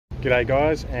G'day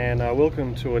guys, and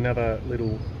welcome to another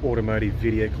little automotive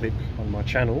video clip on my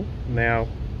channel. Now,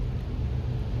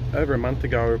 over a month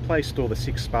ago I replaced all the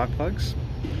 6 spark plugs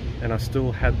and I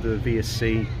still had the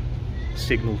VSC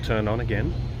signal turned on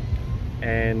again,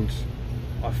 and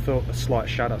I felt a slight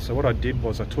shudder. So what I did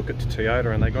was I took it to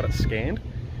Toyota and they got it scanned,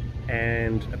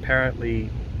 and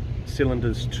apparently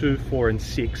cylinders 2, 4 and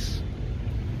 6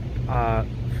 are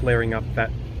flaring up that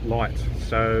light.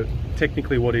 So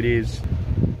technically what it is,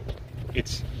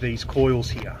 it's these coils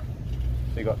here.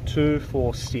 They got 2,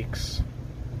 4, 6.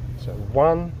 So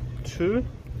 1, 2,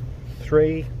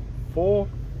 3, 4,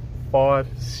 5,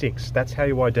 6. That's how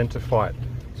you identify it.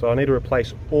 So I need to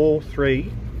replace all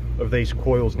 3 of these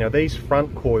coils. Now these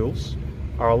front coils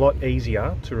are a lot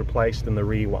easier to replace than the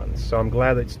rear ones. So I'm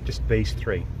glad it's just these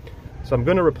 3. So I'm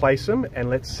going to replace them and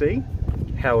let's see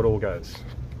how it all goes.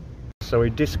 So we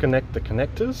disconnect the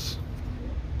connectors.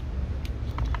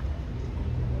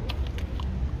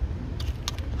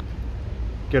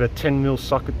 Get a 10mm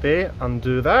socket there,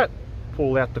 undo that,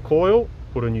 pull out the coil,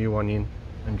 put a new one in,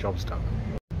 and job's done.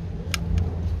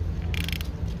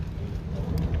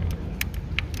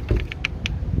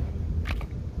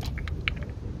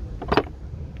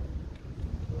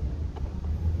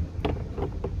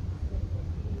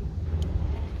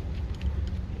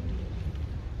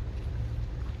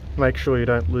 Make sure you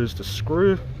don't lose the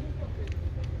screw.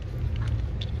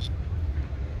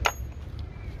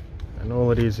 And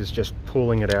all it is just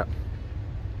pulling it out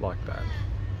like that.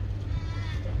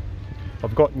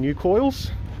 I've got new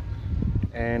coils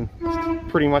and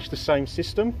it's pretty much the same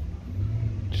system,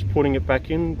 just putting it back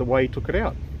in the way you took it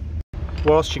out.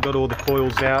 Whilst you got all the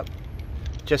coils out,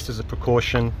 just as a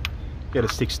precaution, get a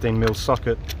 16mm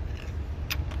socket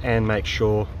and make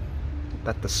sure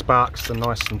that the sparks are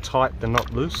nice and tight, they're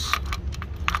not loose.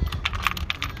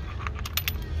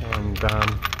 And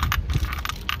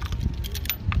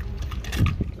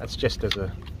that's just as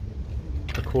a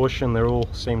precaution. They all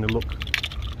seem to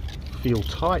feel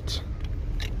tight.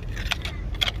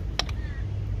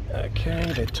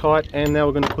 Okay, they're tight, and now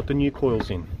we're going to put the new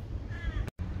coils in.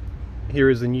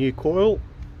 Here is the new coil.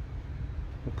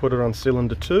 We'll put it on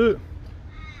cylinder 2.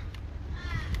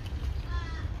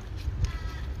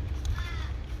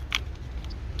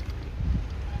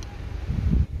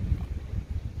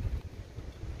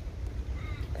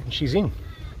 And she's in.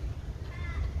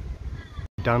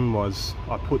 Done was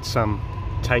I put some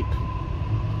tape,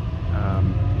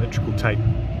 electrical tape,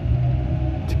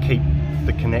 to keep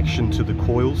the connection to the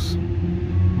coils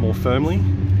more firmly,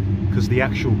 because the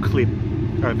actual clip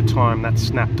over time that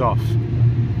snapped off,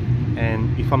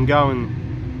 and if I'm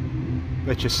going,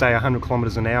 let's just say 100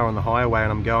 kilometers an hour on the highway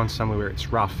and I'm going somewhere where it's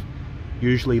rough,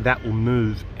 usually that will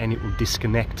move and it will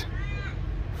disconnect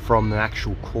from the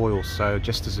actual coil. So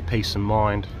just as a peace of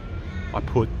mind, I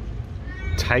put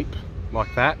tape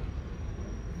like that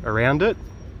around it,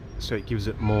 so it gives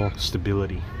it more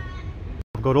stability.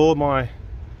 I've got all my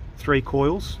 3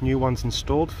 coils, new ones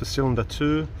installed for cylinder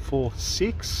 2, 4,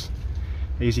 6.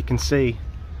 As you can see,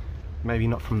 maybe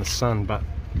not from the sun, but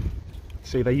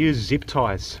see, they use zip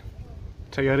ties.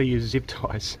 Toyota used zip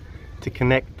ties to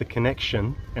connect the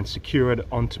connection and secure it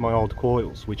onto my old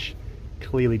coils, which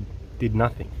clearly did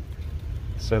nothing.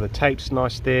 So the tape's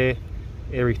nice there,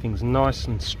 everything's nice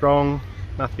and strong,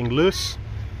 nothing loose.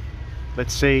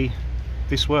 Let's see if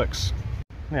this works.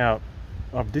 Now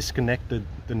I've disconnected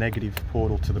the negative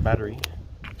portal to the battery,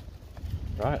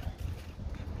 right?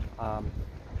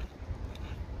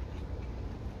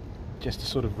 Just to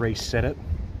sort of reset it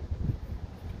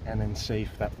and then see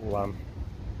if that will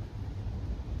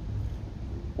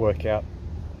work out.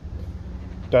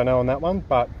 Don't know on that one,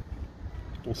 but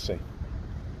we'll see.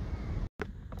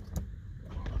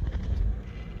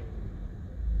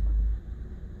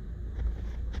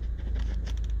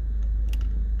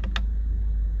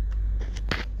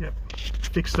 Yep,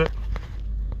 fixed it,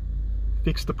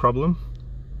 fixed the problem,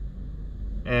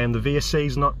 and the VSC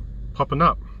is not popping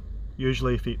up.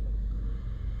 Usually if it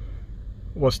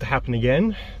was to happen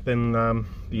again, then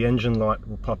the engine light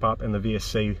will pop up and the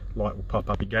VSC light will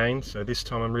pop up again. So this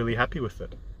time I'm really happy with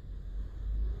it.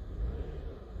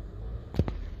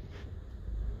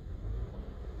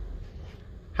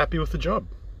 Happy with the job.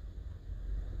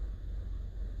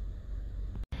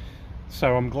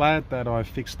 So I'm glad that I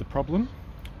fixed the problem.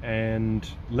 And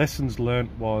lessons learnt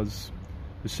was,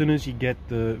 as soon as you get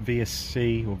the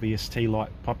VSC or VST light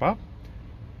pop up,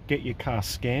 get your car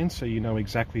scanned so you know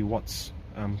exactly what's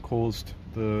caused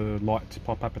the light to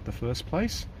pop up at the first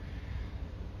place.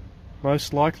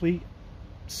 Most likely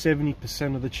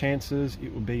 70% of the chances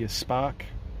it will be a spark,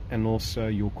 and also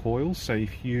your coils. So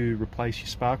if you replace your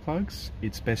spark plugs,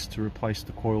 it's best to replace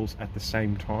the coils at the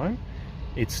same time.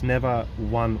 It's never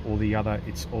one or the other,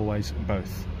 it's always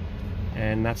both.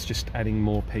 And that's just adding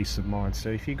more peace of mind. So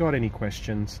if you got any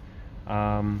questions,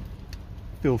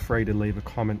 feel free to leave a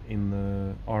comment in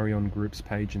the Orion Groups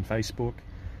page in Facebook.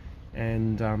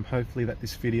 And hopefully that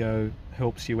this video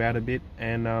helps you out a bit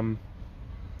and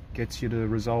gets you to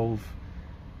resolve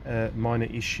a minor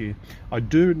issue. I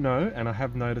do know, and I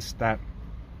have noticed, that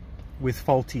with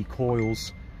faulty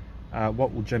coils,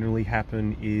 what will generally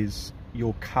happen is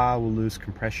your car will lose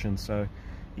compression, so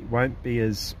it won't be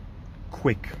as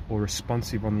quick or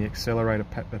responsive on the accelerator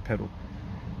pedal.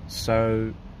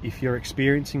 So if you're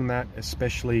experiencing that,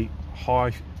 especially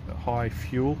high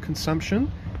fuel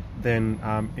consumption, then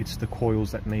it's the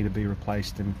coils that need to be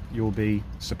replaced, and you'll be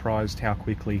surprised how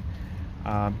quickly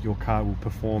your car will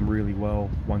perform really well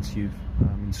once you've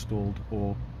installed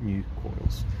all new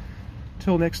coils.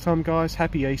 Till next time guys,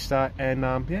 happy Easter,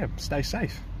 and yeah, stay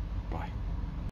safe.